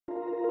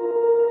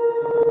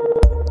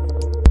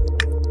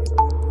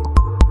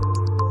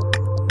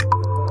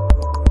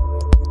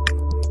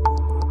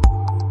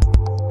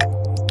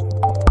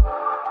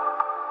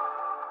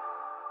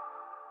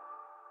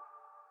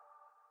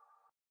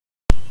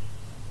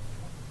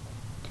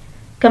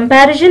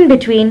Comparison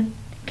between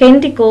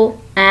Kentico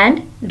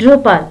and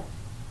Drupal.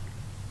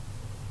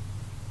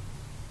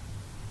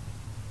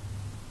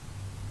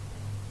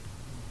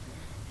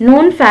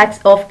 Known facts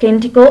of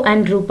Kentico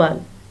and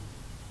Drupal.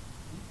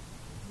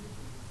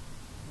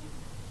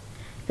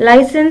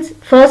 License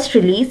first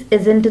release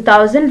is in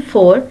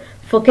 2004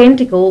 for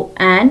Kentico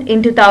and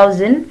in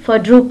 2000 for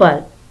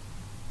Drupal.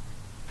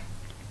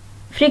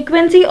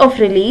 Frequency of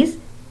release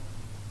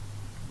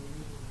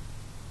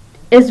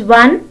is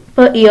 1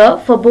 per year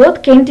for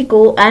both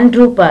Kentico and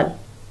Drupal.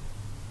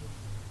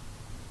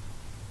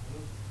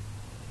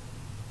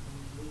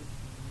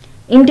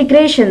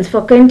 Integrations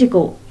for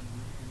Kentico: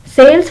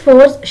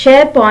 Salesforce,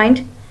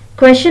 SharePoint,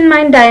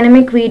 QuestionMind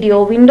Dynamic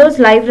Video, Windows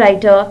Live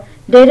Writer,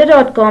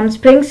 Data.com,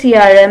 Spring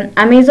CRM,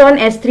 Amazon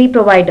S3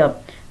 Provider.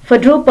 For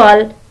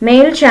Drupal,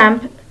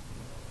 MailChimp,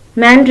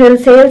 Mandrill,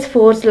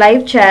 Salesforce,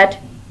 Live Chat,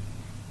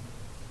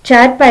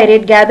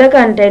 ChatPirate, Gather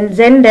Content,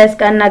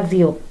 Zendesk and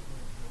Nuxio.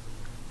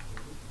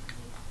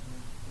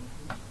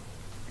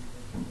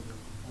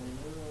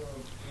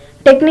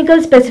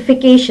 Technical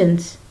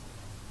specifications.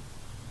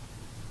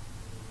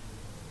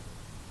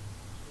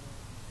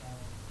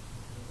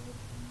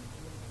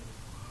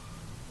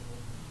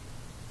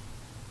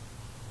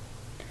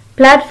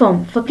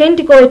 Platform: for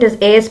Kentico it is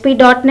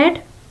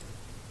ASP.NET.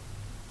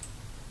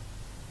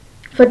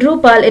 For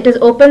Drupal it is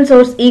open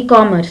source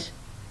e-commerce.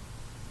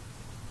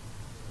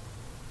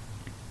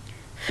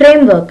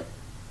 Framework: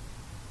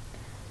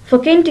 for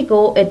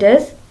Kentico it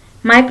is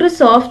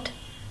Microsoft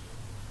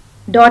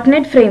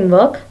 .NET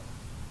Framework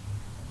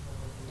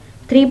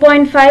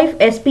 3.5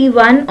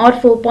 SP1 or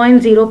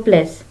 4.0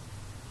 plus.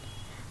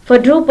 For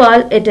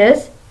Drupal it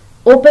is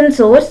open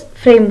source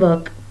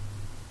framework.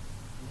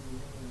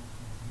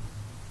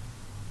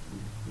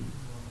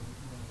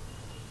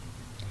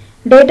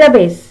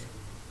 Database: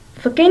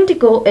 for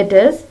Kentico it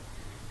is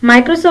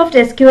Microsoft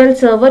SQL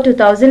Server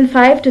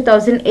 2005,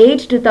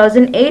 2008,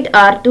 2008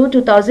 R2,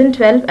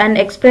 2012 and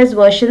Express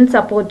version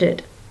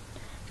supported.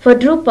 For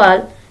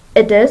Drupal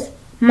it is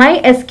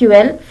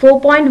MySQL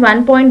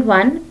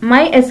 4.1.1,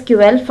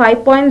 MySQL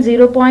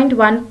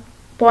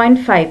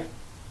 5.0.1.5.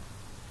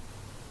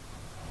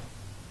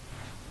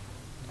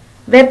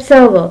 Web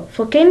server: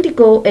 for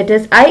Kentico it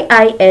is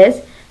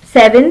IIS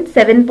 7,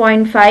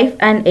 7.5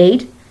 and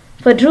 8.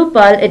 For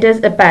Drupal it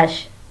is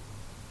Apache.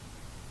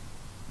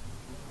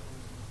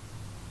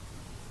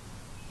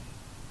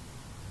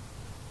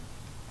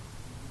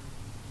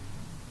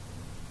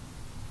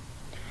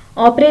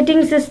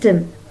 Operating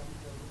system: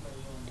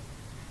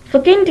 for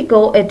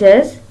Kentico it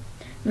is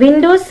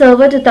Windows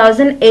Server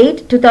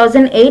 2008,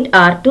 2008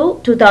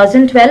 R2,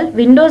 2012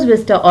 Windows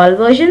Vista all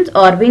versions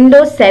or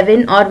Windows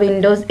 7 or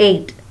Windows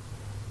 8.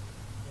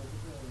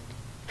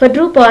 For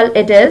Drupal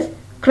it is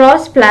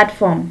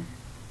cross-platform.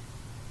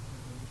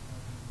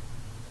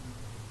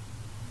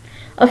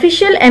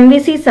 Official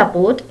MVC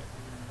support: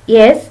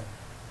 yes,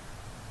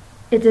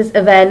 it is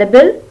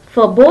available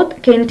for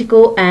both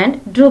Kentico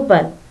and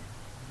Drupal.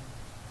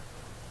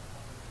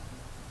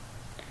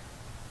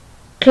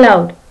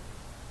 Cloud: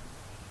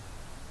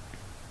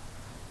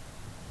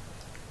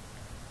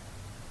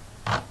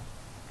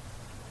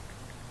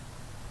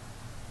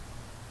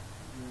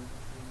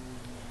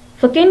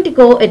 for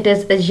Kentico it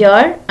is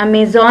Azure,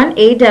 Amazon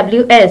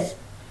AWS.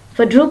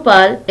 For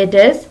Drupal it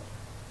is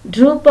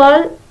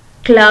Drupal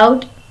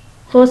Cloud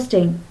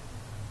Hosting.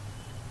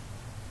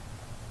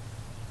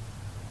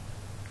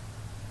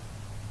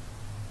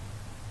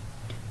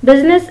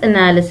 Business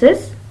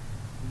analysis: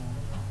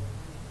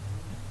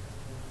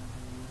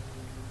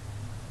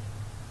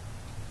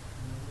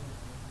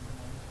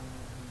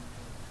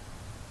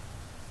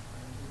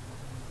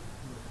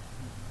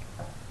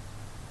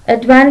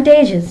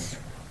 advantages.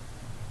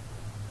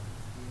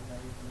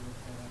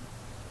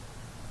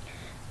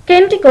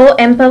 Kentico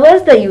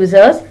empowers the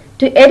users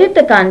to edit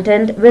the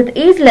content with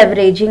ease,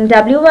 leveraging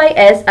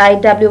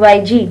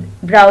WYSIWYG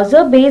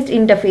browser-based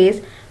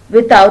interface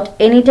without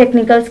any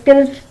technical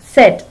skill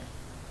set.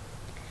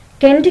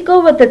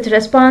 Kentico, with its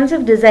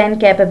responsive design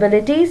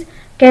capabilities,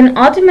 can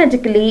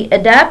automatically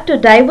adapt to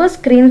diverse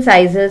screen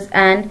sizes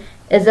and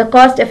is a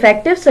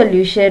cost-effective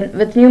solution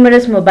with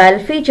numerous mobile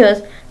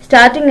features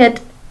starting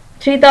at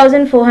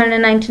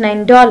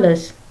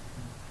 $3,499.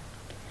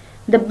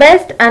 The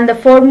best and the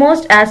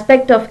foremost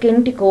aspect of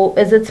Kentico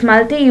is its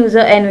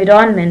multi-user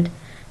environment.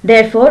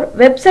 Therefore,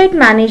 website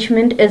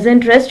management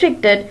isn't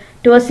restricted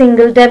to a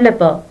single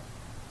developer.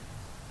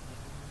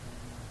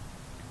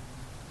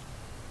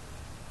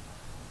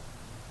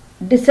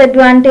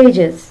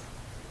 Disadvantages: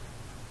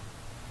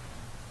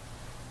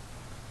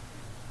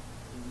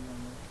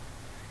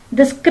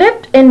 the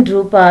script in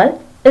Drupal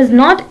is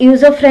not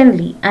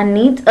user-friendly and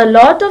needs a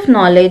lot of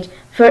knowledge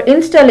for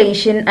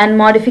installation and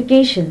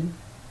modification.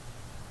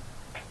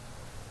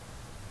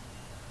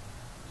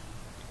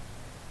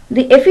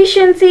 The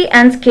efficiency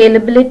and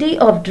scalability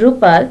of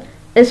Drupal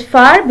is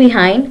far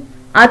behind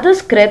other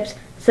scripts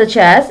such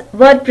as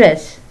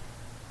WordPress.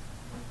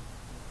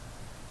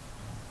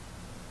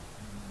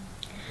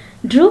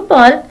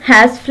 Drupal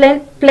has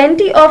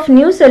plenty of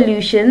new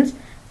solutions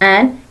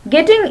and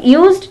getting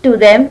used to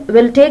them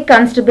will take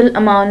considerable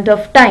amount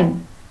of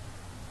time.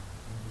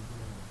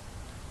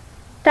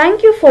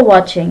 Thank you for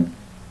watching.